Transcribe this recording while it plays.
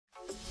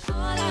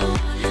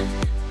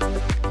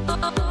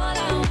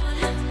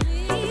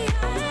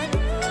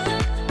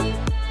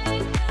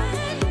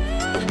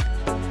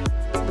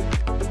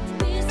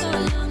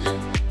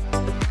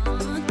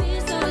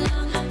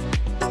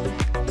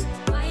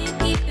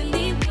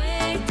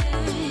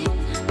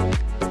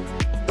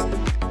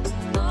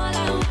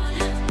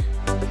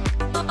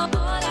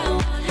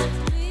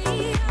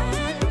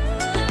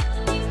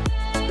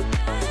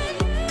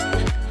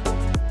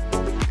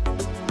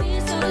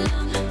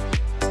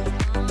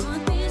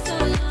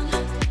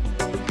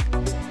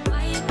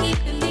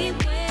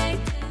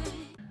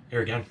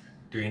Here again,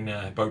 doing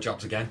boat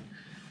jobs again.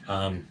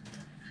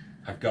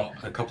 I've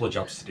got a couple of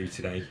jobs to do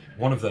today.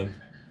 One of them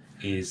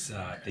is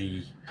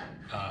the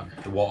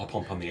water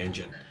pump on the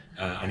engine.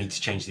 I need to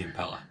change the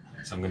impeller,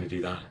 so I'm going to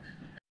do that.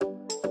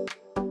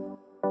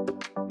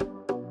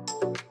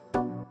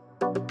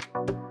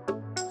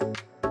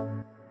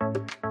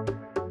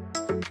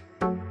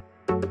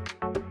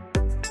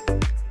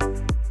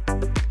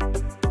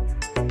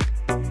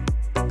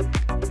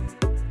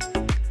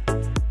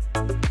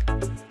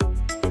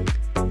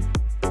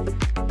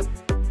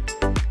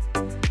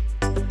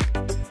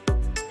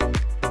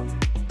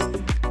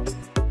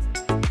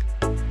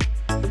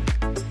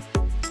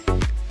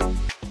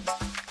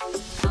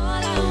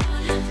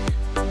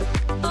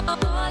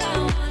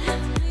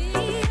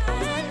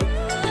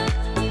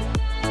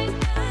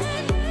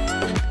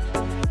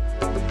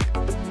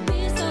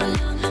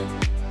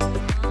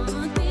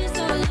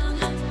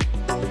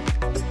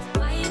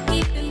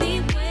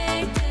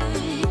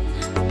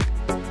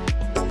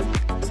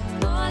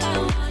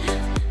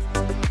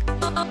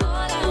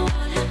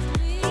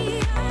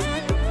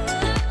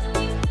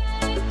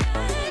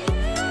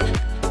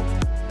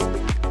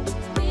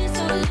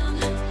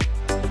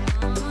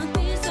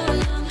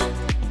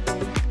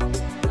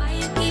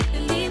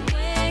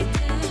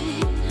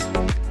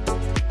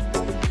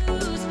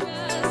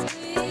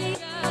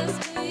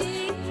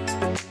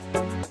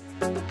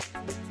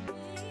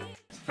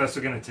 First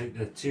we're going to take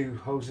the two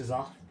hoses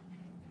off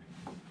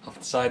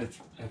the side of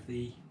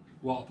the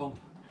water pump,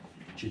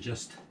 which are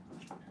just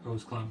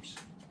hose clamps.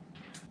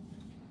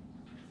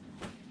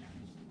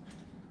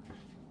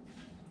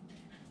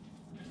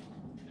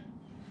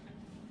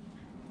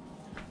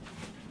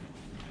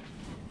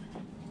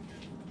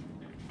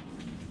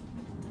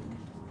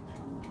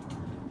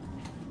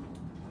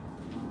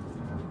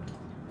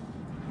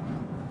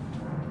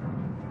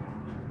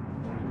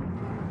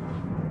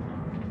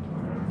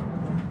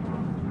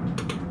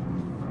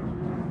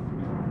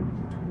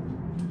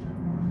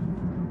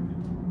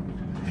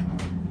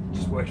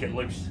 Work it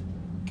loose.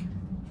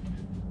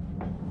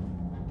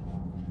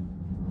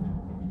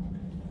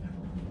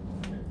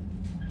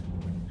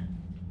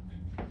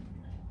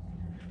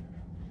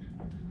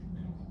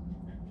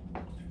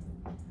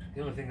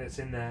 The only thing that's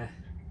in there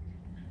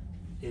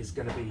is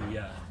going to be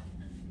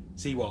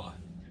seawater.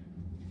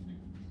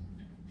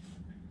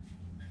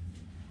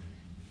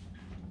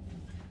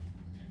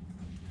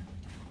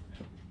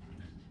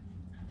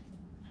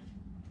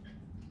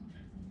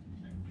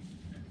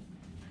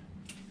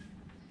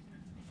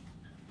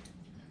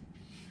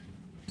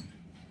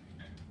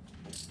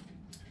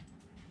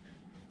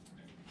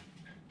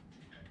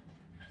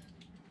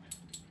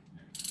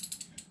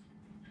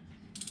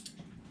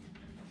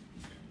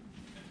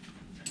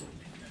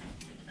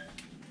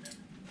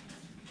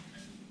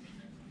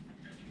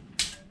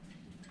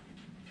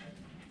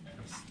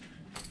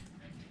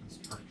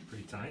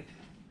 Pretty tight.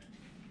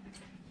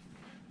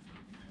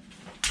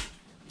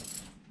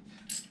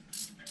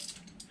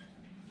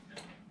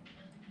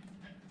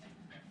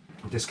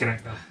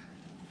 Disconnect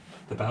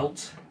the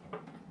belt.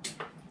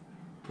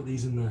 Put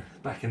these in the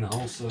back in the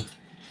hole so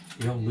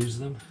you don't lose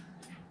them.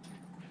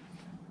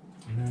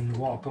 And then the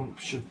water pump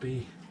should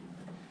be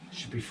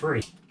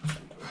free. There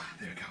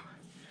we go.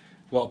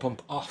 Water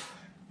pump off.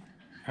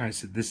 Alright,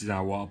 so this is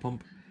our water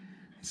pump.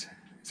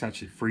 It's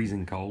actually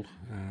freezing cold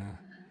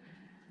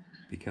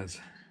because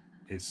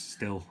it's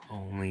still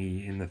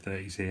only in the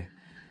 30s here.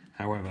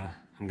 However,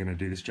 I'm going to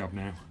do this job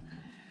now.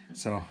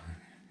 So I'm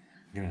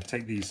going to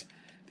take these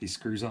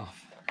screws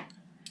off.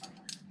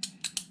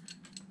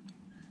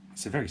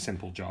 It's a very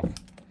simple job.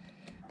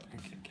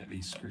 Get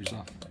these screws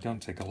off. It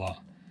don't take a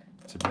lot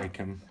to break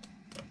them.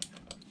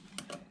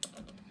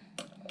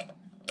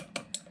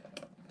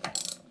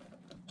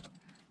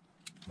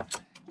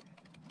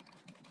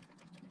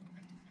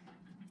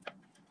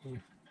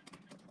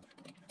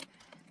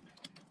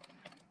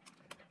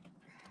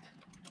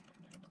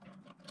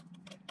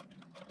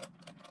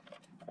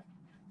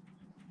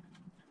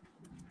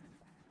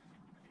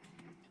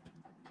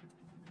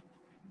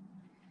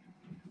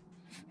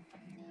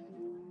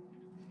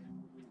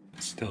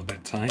 Still a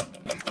bit tight.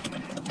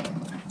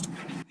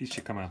 These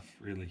should come off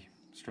really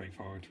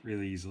straightforward,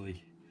 really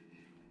easily.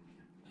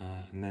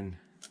 And then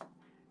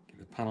get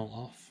the panel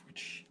off,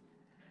 which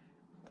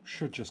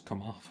should just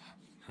come off.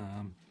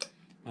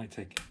 Might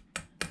take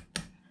a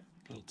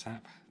little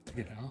tap to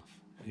get it off,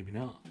 maybe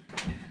not.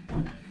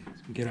 So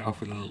we get it off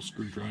with a little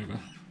screwdriver.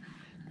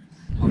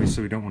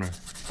 Obviously we don't want to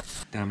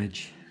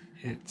damage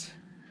it.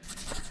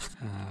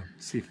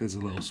 See if there's a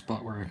little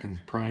spot where I can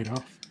pry it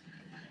off.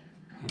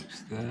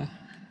 Oops, there.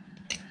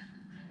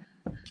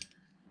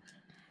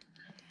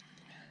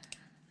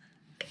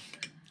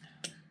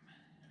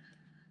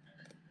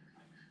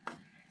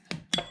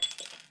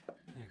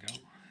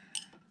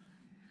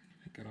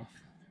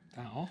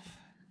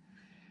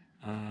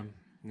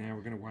 Now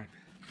we're going to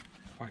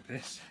wipe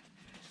this,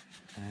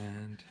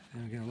 and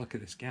then we're going to look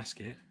at this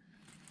gasket,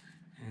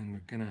 and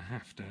we're going to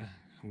have to,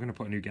 I'm going to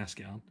put a new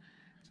gasket on,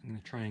 so I'm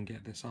going to try and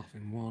get this off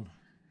in one,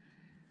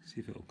 see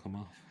if it'll come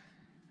off.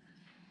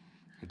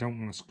 I don't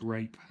want to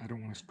scrape, I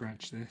don't want to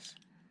scratch this,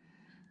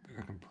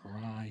 but I can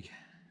pry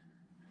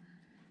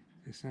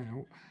this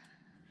out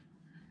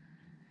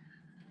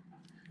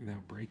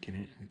without breaking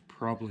it. It'd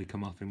probably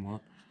come off in one.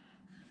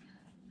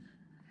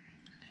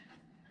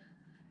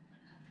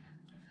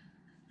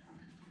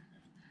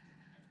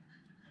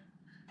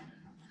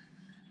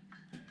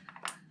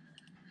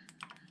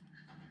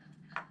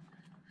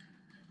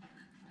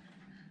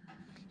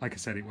 Like I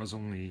said, it was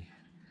only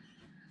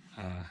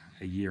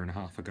a year and a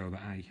half ago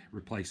that I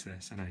replaced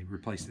this, and I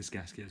replaced this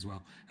gasket as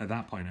well. At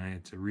that point I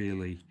had to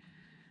really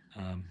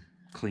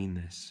clean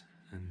this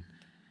and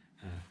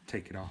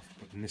take it off,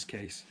 but in this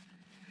case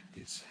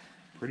it's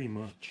pretty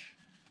much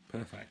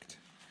perfect.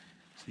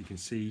 So you can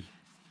see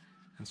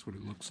that's what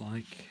it looks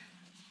like.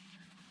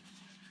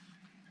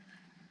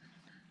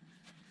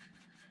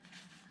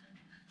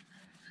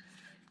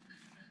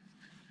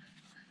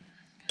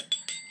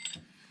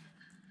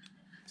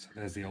 So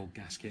there's the old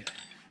gasket,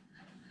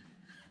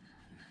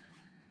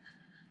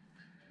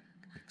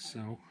 like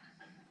so.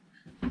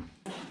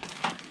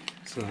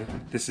 So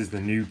this is the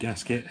new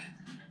gasket,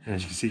 and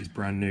as you can see it's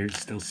brand new,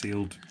 it's still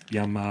sealed,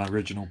 Yanmar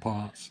original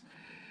parts,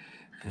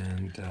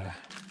 and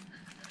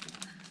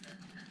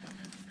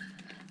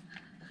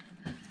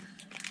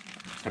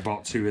I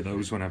bought 2 of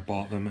those when I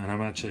bought them, and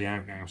I'm actually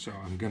out now, so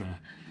I'm gonna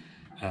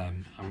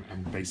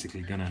I'm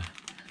basically gonna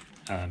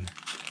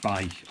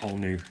buy all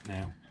new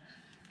now,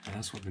 and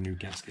that's what the new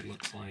gasket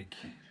looks like.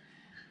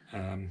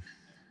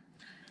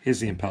 Here's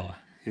the impeller,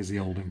 here's the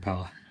old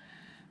impeller.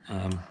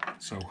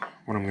 So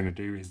what I'm going to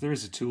do is, there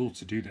is a tool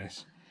to do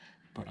this,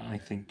 but I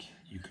think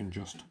you can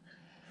just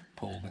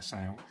pull this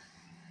out.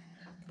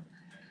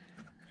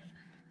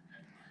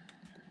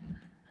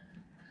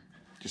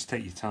 Just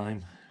take your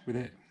time with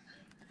it.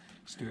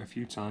 Just do it a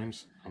few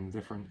times on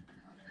different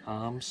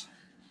arms.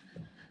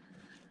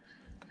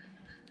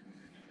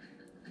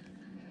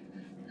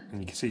 And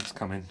you can see it's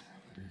coming.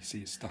 You can see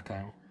it's stuck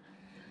out.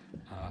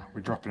 We're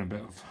dropping a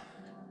bit of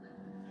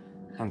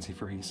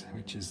antifreeze,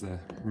 which is the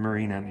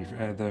marine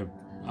the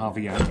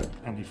RV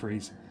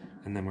antifreeze,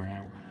 and then we're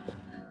out.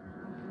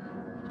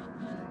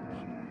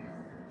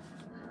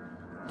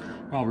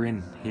 While we're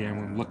in here and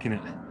we're looking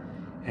at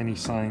any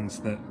signs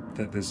that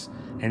there's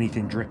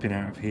anything dripping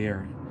out of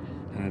here,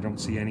 and I don't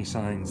see any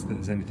signs that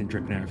there's anything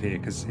dripping out of here,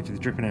 because if it's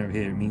dripping out of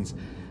here it means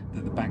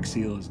that the back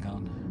seal is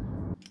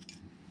gone.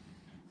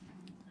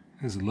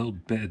 There's a little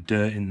bit of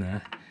dirt in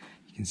there,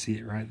 you can see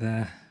it right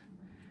there.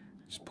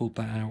 Just pulled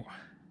that out.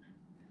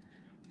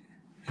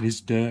 It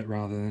is dirt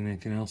rather than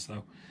anything else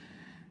though.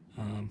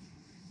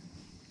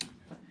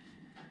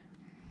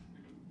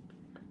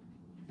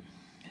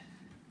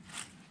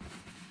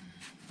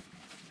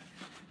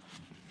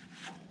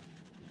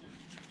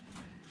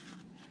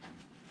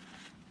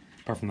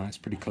 Apart from that, it's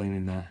pretty clean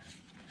in there.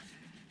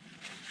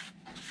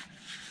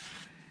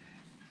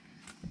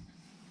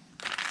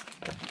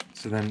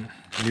 So then,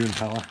 new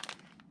impeller.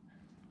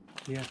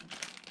 Yeah.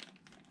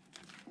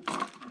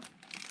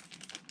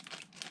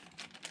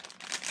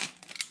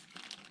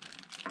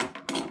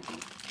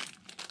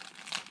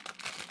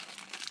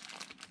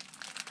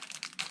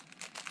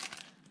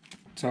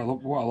 So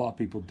what a lot of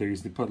people do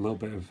is they put a little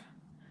bit of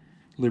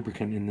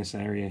lubricant in this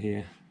area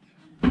here,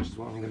 which is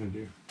what I'm going to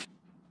do.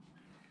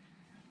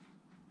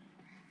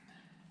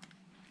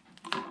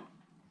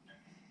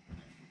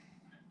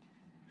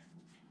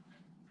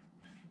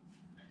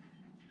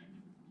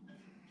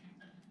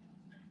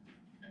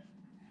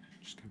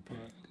 Just going to put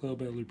a little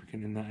bit of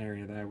lubricant in that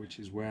area there, which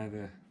is where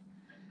the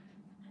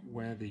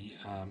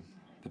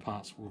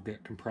parts will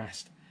get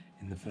compressed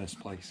in the first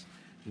place.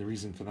 And the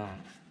reason for that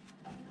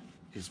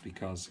is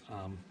because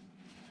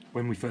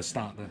when we first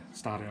start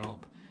it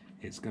up,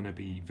 it's going to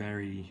be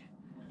very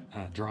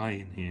dry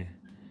in here,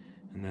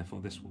 and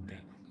therefore this will get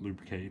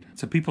lubricated.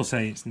 So people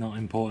say it's not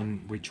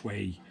important which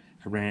way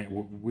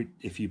around,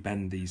 if you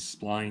bend these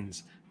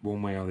splines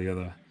one way or the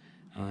other.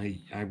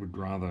 I would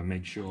rather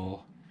make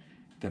sure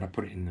that I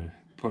put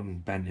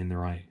them bent in the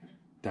right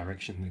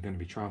direction they're going to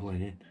be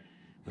traveling in,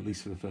 at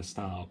least for the first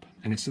start up.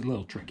 And it's a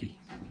little tricky,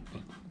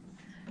 but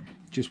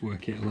just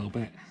work it a little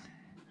bit.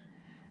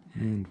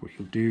 And what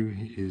you'll do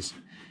is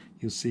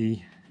you'll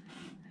see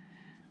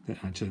that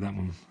actually that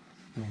one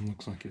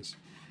looks like it's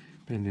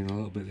bending a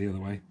little bit the other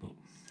way, but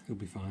it'll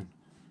be fine.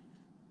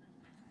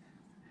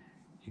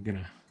 You're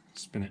gonna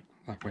spin it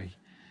that way,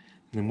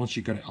 and then once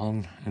you've got it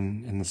on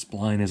and the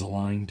spline is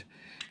aligned,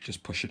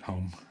 just push it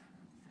home.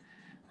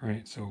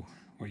 Right, so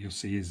what you'll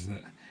see is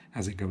that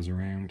as it goes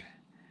around,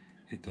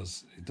 it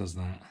does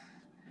that,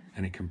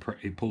 and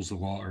it pulls the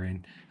water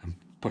in and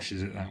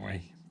pushes it that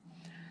way.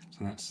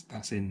 So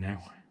that's in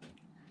now.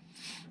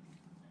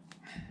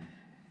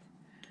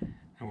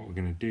 And what we're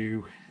going to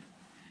do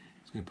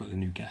is going to put the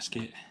new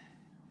gasket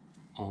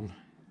on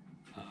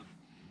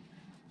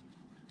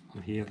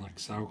here like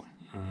so,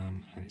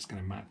 and it's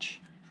going to match.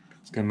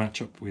 It's going to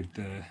match up with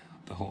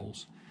the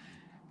holes.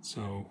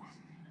 So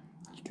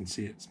you can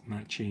see it's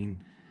matching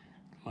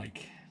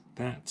like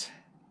that,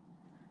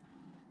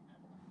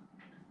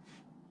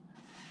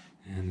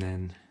 and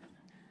then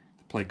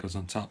the plate goes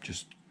on top.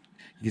 Just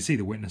You can see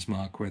the witness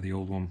mark where the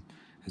old one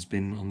has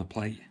been on the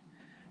plate.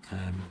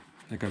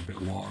 I got a bit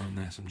of water on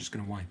there, so I'm just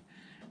going to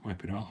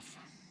wipe it off.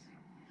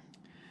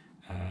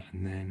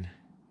 And then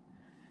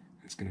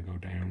it's going to go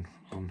down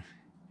on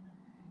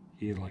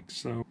here like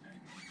so.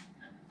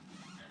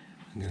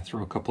 I'm going to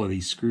throw a couple of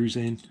these screws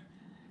in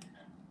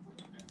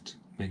to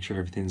make sure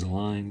everything's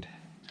aligned.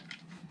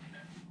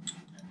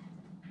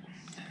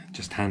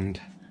 Just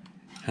hand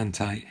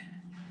tight.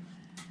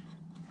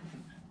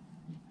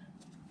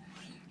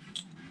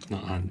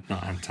 Not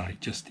hand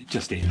tight,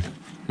 just in,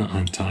 not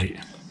hand tight.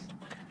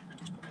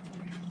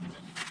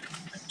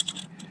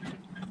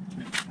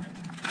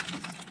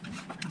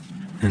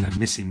 And I'm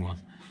missing one.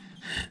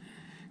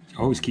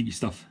 Always keep your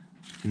stuff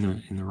in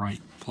the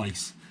right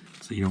place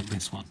so you don't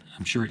miss one.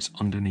 I'm sure it's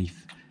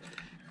underneath.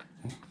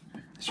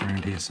 It's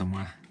around here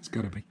somewhere. It's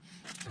got to be.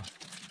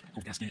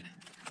 Oh, gasket.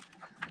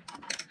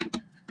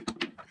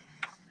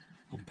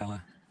 Oh,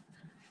 impeller.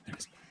 There it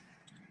is.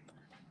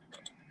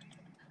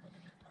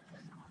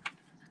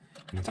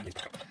 And then tighten these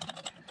back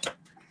up.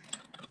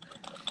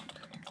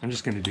 I'm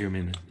just going to do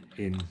them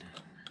in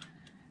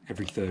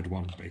every third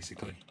one,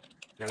 basically.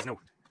 Now, I don't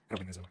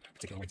think there's a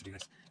particular way to do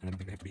this, and I don't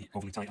think they have to be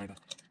overly tight either.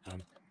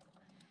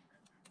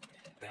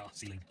 They are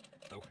sealing,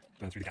 though,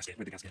 burn through the gasket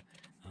with the gasket.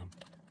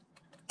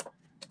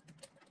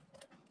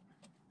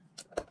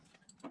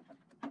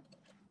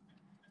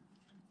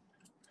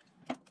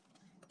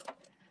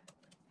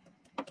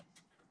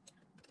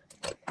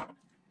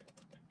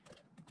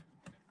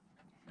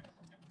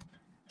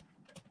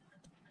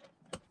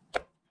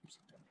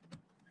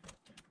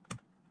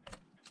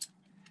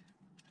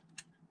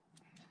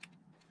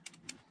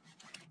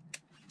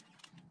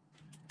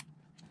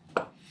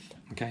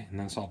 Okay, and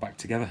that's all back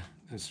together.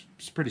 It's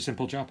a pretty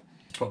simple job.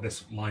 Put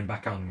this line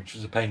back on, which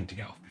was a pain to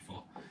get off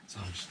before. So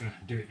I'm just going to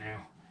do it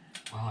now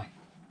while I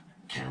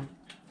can.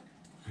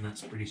 And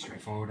that's pretty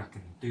straightforward. I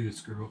can do the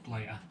screw up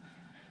later.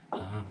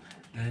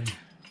 Then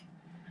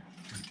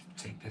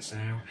take this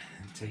out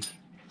and take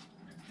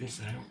this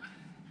out.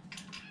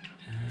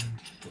 And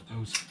put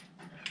those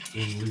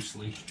in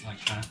loosely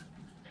like that.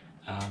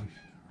 I'm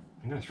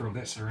going to throw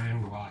this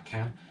around while I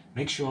can.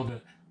 Make sure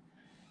that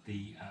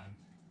the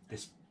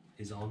this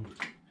is on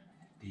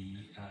the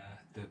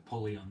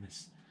pulley on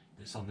this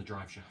that's on the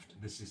drive shaft.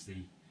 This is the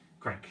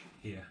crank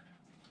here.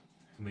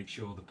 To make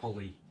sure the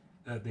pulley,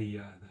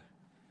 the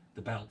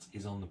belt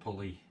is on the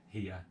pulley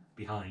here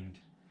behind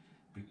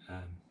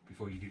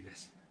before you do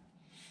this.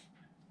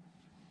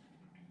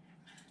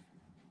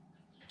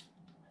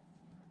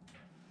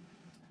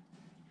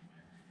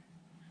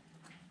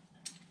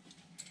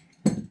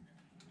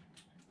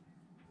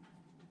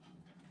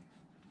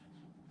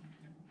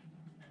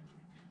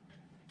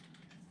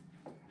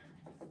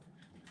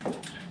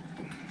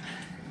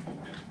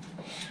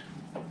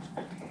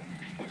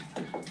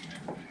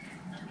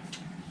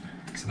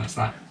 So that's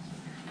that.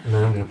 And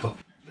then I'm going to put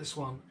this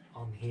one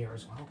on here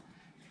as well.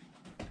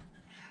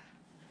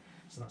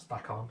 So that's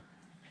back on.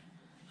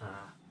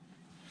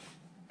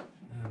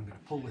 And I'm going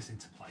to pull this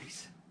into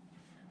place.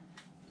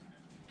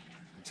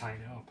 And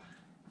tighten it up.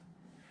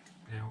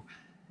 Now,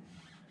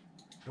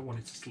 I don't want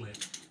it to slip.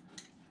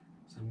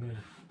 So I'm going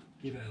to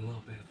give it a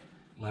little bit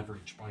of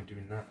leverage by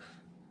doing that.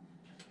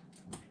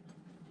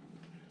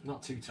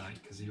 Not too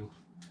tight because you'll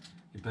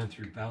burn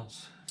through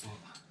belts, but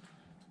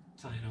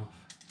tight enough.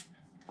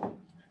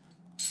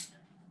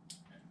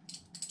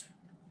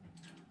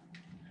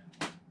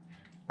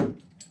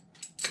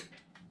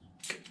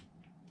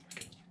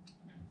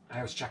 I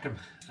always check them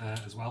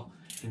as well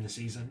in the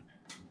season.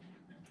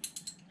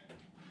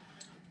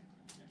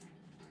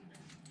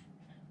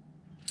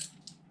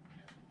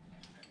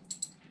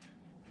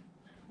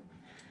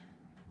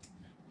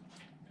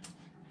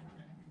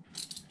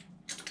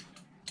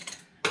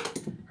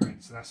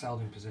 Alright, so that's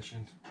held in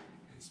position.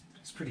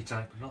 It's pretty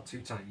tight, but not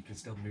too tight. You can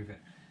still move it.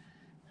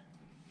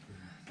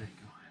 There you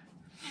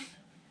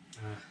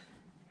go. I'm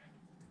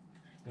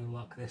going to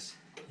lock this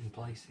in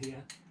place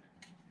here.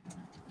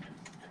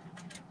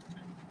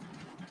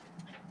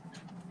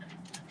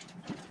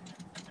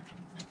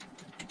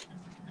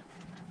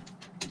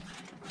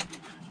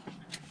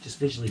 Just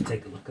visually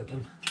take a look at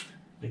them,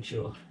 make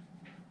sure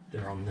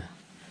they're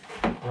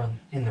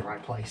in the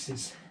right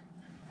places.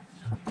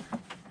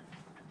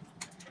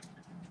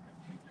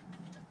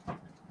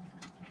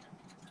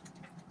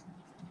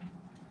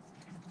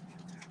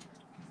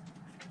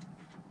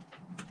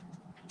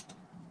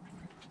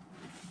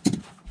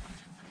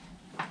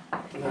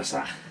 And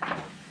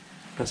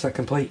that's that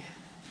complete.